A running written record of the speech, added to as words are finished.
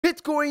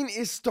Bitcoin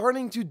is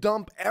starting to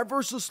dump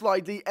ever so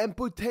slightly and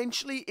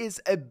potentially is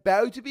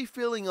about to be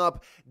filling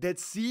up that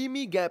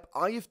CME gap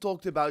I have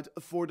talked about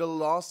for the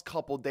last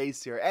couple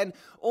days here. And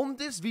on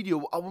this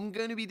video, I'm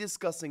going to be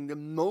discussing the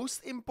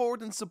most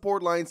important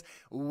support lines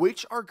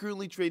which are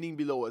currently trading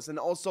below us. And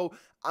also,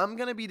 I'm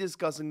going to be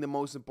discussing the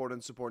most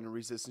important support and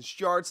resistance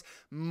charts,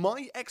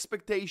 my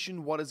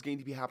expectation, what is going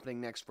to be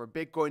happening next for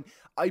Bitcoin.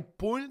 I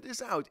pointed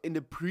this out in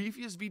the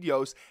previous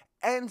videos.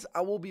 And I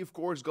will be, of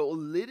course, go a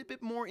little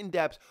bit more in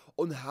depth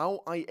on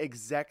how I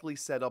exactly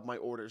set up my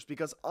orders,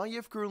 because I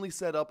have currently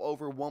set up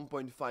over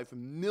 $1.5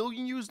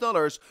 million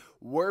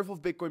worth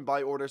of Bitcoin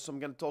buy orders. So I'm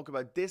going to talk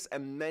about this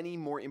and many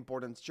more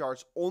important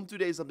charts on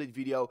today's update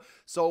video.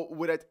 So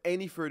without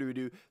any further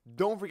ado,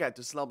 don't forget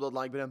to slap that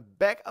like button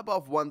back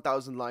above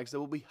 1,000 likes. That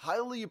will be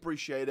highly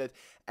appreciated.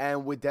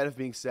 And with that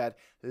being said,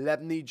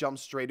 let me jump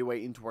straight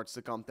away in towards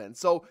the content.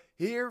 So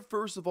here,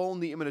 first of all, in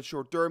the imminent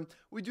short term,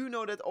 we do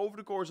know that over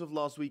the course of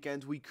last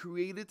weekend, we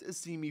created a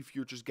CME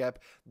futures gap.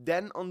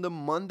 Then on the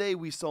Monday,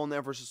 we saw an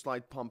ever so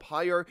slight pump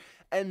higher.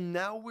 And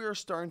now we're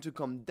starting to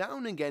come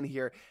down again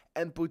here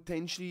and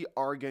potentially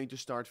are going to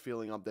start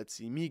filling up that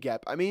CME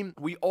gap. I mean,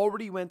 we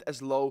already went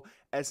as low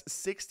as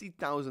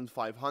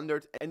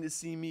 60,500 and the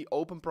CME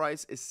open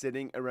price is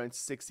sitting around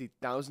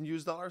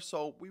 $60,000.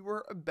 So we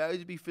were about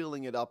to be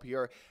filling it up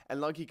here.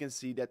 And like you can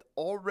see that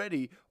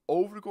already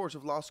over the course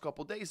of last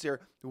couple of days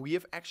here, we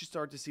have actually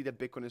started to see that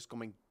Bitcoin is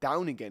coming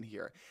down again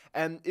here.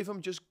 And if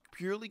I'm just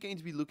purely going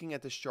to be looking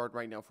at this chart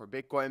right now for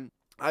Bitcoin,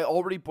 I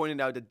already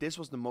pointed out that this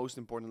was the most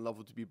important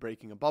level to be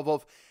breaking above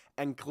of,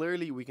 and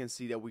clearly we can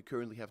see that we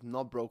currently have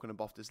not broken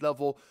above this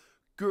level.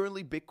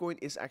 Currently, Bitcoin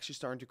is actually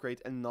starting to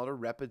create another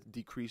rapid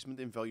decreasement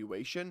in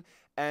valuation.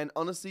 And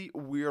honestly,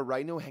 we are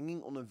right now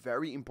hanging on a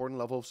very important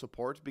level of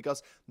support,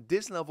 because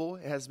this level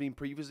has been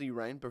previously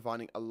around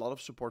providing a lot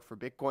of support for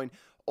Bitcoin,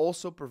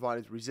 also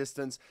provided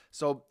resistance.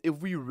 So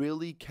if we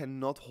really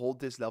cannot hold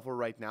this level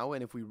right now,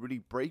 and if we really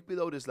break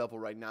below this level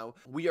right now,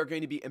 we are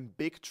going to be in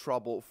big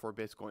trouble for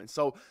Bitcoin.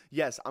 So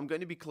yes, I'm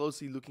going to be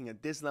closely looking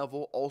at this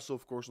level. Also,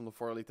 of course, on the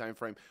 4 hourly time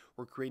frame,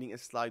 we're creating a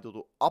slight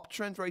little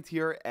uptrend right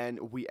here, and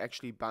we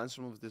actually bounced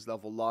from this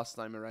level last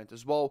time around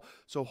as well.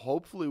 So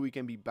hopefully we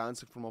can be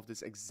bouncing from off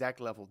this exact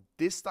level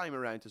this time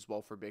around as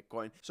well for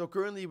Bitcoin. So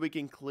currently we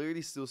can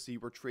clearly still see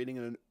we're trading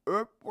in an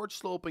upward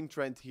sloping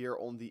trend here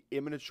on the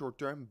imminent short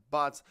term,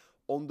 but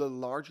on the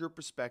larger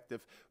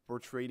perspective, we're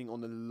trading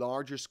on a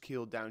larger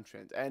scale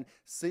downtrend. And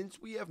since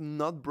we have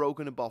not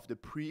broken above the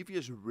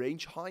previous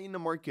range high in the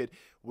market,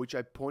 which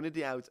I pointed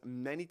out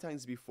many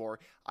times before,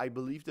 I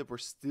believe that we're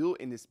still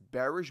in this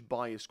bearish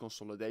bias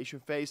consolidation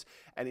phase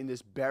and in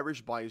this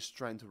bearish bias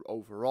trend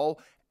overall.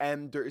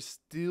 And there is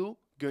still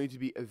going to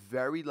be a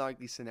very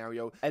likely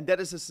scenario, and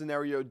that is a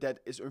scenario that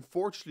is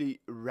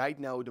unfortunately right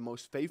now the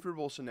most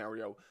favorable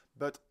scenario.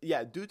 But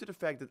yeah, due to the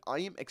fact that I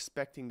am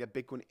expecting that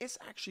Bitcoin is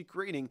actually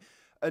creating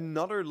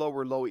another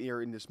lower low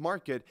here in this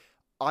market,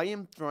 I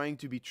am trying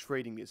to be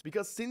trading this,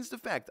 because since the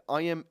fact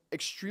I am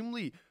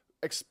extremely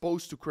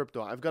exposed to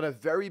crypto, I've got a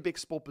very big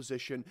spot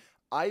position.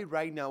 I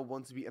right now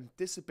want to be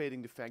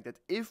anticipating the fact that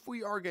if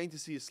we are going to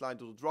see a slight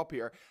little drop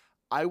here,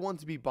 I want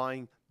to be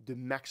buying the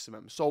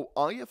maximum. So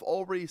I have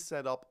already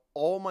set up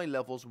all my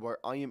levels where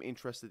I am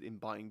interested in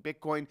buying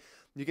Bitcoin.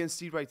 You can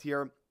see right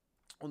here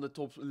on the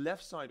top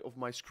left side of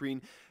my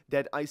screen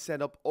that I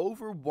set up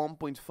over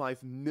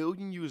 $1.5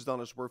 million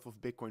worth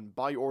of Bitcoin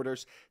buy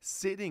orders,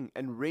 sitting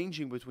and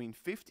ranging between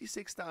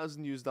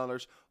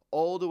 $56,000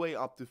 all the way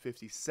up to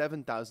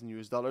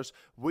 $57,000,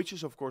 which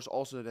is of course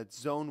also that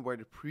zone where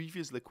the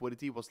previous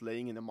liquidity was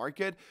laying in the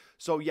market.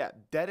 So yeah,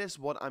 that is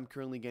what I'm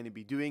currently going to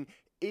be doing.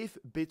 If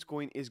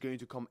Bitcoin is going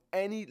to come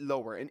any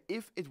lower, and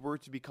if it were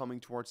to be coming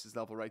towards this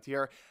level right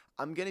here,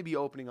 I'm going to be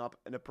opening up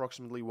an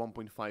approximately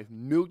 $1.5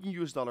 million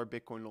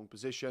Bitcoin long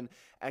position.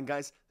 And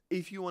guys,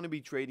 if you want to be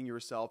trading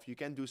yourself, you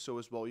can do so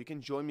as well. You can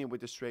join me with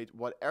this trade,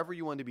 whatever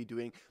you want to be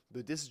doing,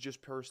 but this is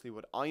just personally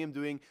what I am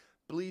doing.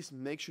 Please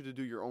make sure to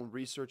do your own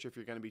research if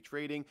you're going to be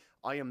trading.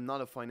 I am not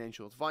a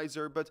financial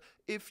advisor, but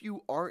if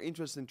you are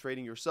interested in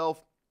trading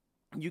yourself,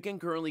 you can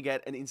currently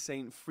get an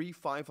insane free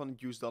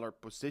 $500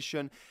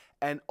 position.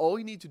 And all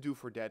you need to do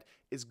for that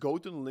is go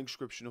to the link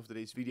description of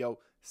today's video,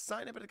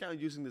 sign up an account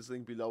using this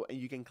link below, and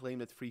you can claim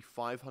that free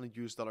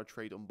 $500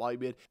 trade on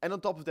Bybit. And on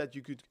top of that,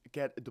 you could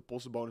get a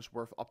deposit bonus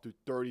worth up to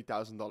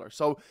 $30,000.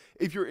 So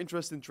if you're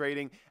interested in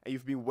trading and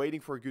you've been waiting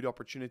for a good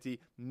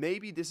opportunity,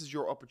 maybe this is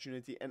your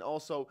opportunity. And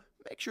also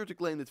make sure to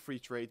claim that free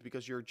trade,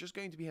 because you're just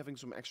going to be having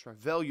some extra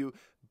value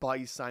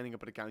by signing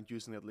up an account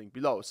using that link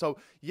below. So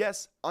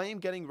yes, I am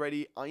getting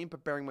ready. I am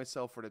preparing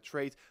myself for the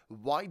trade.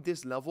 Why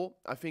this level?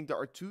 I think there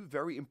are two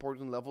very important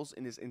levels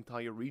in this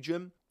entire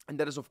region. And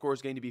that is, of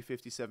course, going to be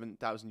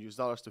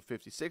 $57,000 to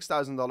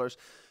 $56,000,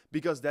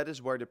 because that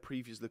is where the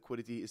previous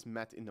liquidity is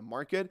met in the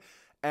market.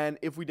 And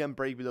if we then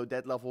break below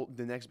that level,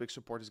 the next big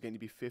support is going to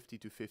be 50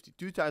 to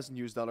 52,000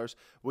 US dollars,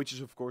 which is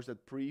of course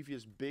that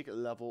previous big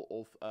level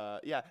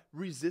of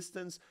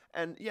resistance.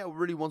 And yeah,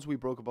 really once we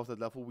broke above that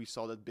level, we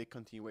saw that big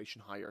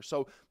continuation higher.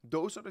 So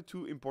those are the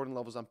two important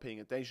levels I'm paying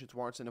attention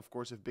towards. And of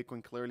course, if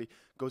Bitcoin clearly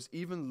goes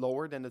even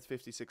lower than that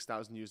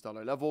 56,000 US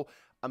dollar level,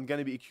 I'm going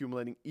to be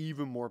accumulating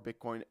even more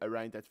Bitcoin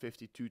around that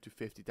 52 to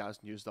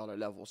 50,000 US dollar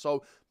level.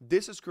 So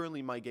this is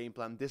currently my game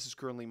plan. This is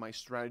currently my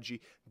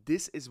strategy.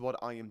 This is what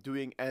I am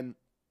doing. And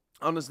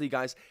honestly,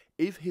 guys,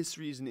 if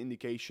history is an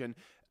indication,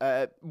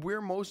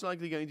 we're most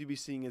likely going to be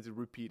seeing it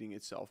repeating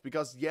itself.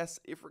 Because yes,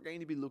 if we're going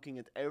to be looking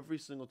at every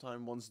single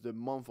time once the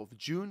month of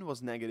June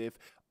was negative,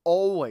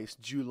 always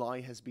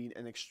July has been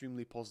an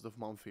extremely positive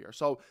month here.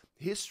 So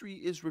history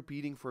is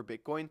repeating for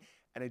Bitcoin.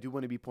 And I do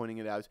want to be pointing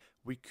it out,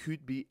 we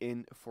could be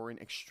in for an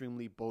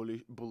extremely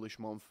bullish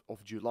month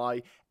of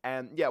July.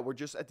 And yeah, we're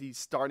just at the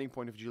starting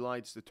point of July.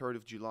 It's the 3rd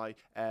of July.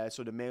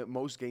 So the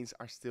most gains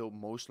are still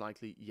most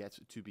likely yet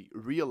to be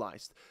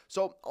realized.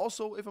 So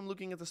also, if I'm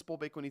looking at the spot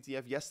Bitcoin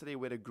ETF, yesterday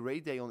we had a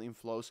great day on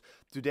inflows.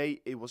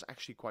 Today, it was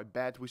actually quite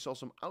bad. We saw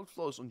some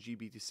outflows on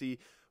GBTC,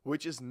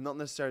 which is not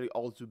necessarily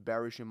all too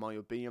bearish in my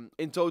opinion.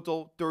 In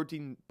total,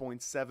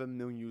 13.7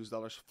 million US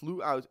dollars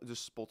flew out the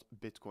spot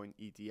Bitcoin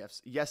ETFs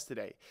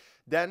yesterday.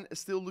 Then,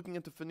 still looking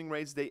at the funding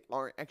rates, they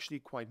are actually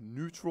quite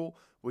neutral,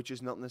 which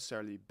is not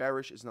necessarily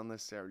bearish, it's not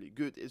necessarily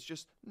good, it's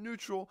just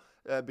neutral,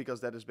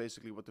 because that is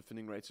basically what the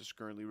funding rates is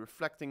currently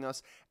reflecting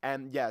us.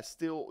 And yeah,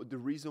 still, the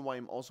reason why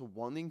I'm also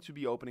wanting to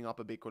be opening up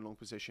a Bitcoin long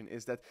position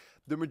is that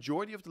the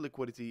majority of the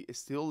liquidity is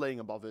still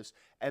laying above us,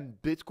 and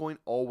Bitcoin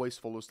always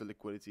follows the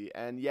liquidity.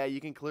 And yeah, you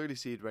can clearly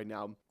see it right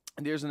now.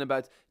 And there's an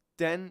about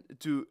 10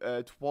 to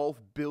 12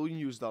 billion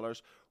US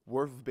dollars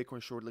worth of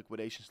Bitcoin short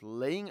liquidations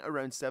laying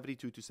around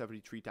 72 to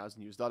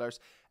 73,000 US dollars.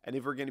 And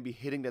if we're going to be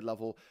hitting that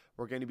level,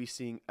 we're going to be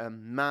seeing a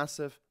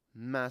massive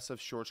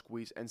short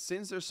squeeze. And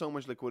since there's so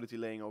much liquidity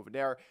laying over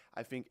there,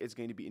 I think it's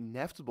going to be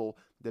inevitable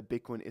that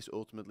Bitcoin is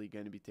ultimately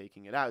going to be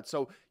taking it out.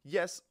 So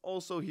yes,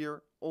 also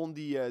here on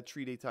the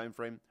 3-day time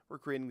frame, we're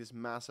creating this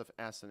massive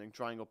ascending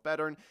triangle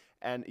pattern.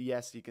 And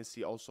yes, you can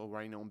see also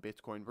right now on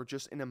Bitcoin, we're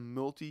just in a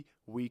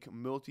multi-week,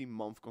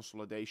 multi-month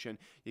consolidation.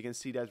 You can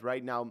see that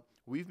right now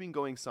we've been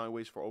going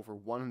sideways for over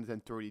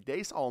 130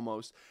 days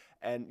almost.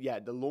 And yeah,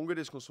 the longer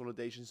this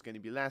consolidation is going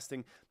to be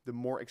lasting, the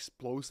more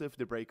explosive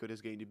the breakout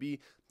is going to be.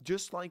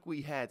 Just like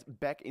we had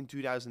back in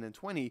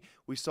 2020,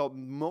 we saw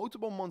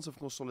multiple months of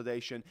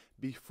consolidation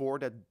before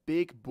that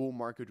big bull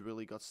market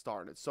really got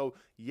started. So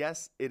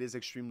yes, it is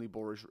extremely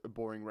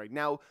boring right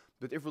now.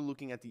 But if we're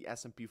looking at the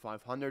S&P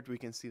 500, we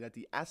can see that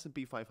the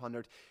S&P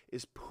 500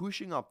 is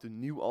pushing up the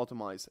new all-time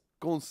highs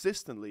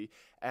consistently.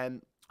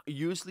 And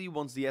usually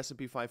once the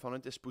S&P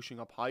 500 is pushing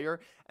up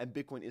higher and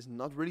Bitcoin is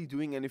not really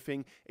doing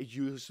anything, it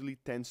usually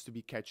tends to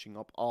be catching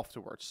up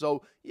afterwards.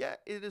 So yeah,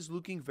 it is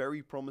looking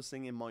very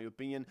promising in my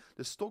opinion.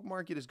 The stock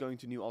market is going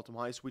to new all-time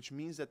highs, which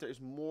means that there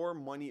is more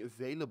money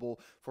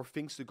available for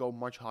things to go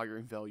much higher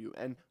in value.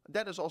 And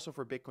that is also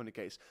for Bitcoin the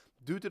case.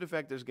 Due to the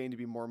fact there's going to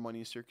be more money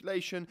in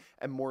circulation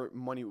and more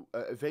money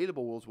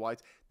available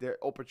worldwide, the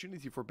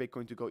opportunity for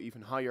Bitcoin to go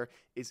even higher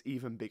is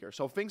even bigger.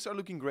 So things are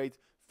looking great.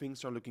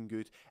 Things are looking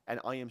good, and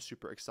I am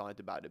super excited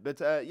about it.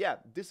 But yeah,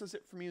 this is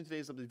it for me in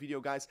today's update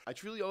video, guys. I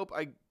truly hope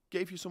I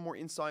gave you some more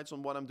insights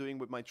on what I'm doing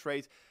with my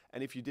trade,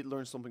 and if you did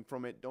learn something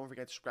from it, don't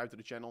forget to subscribe to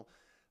the channel,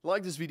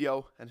 like this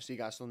video, and I'll see you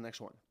guys on the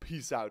next one.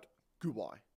 Peace out. Goodbye.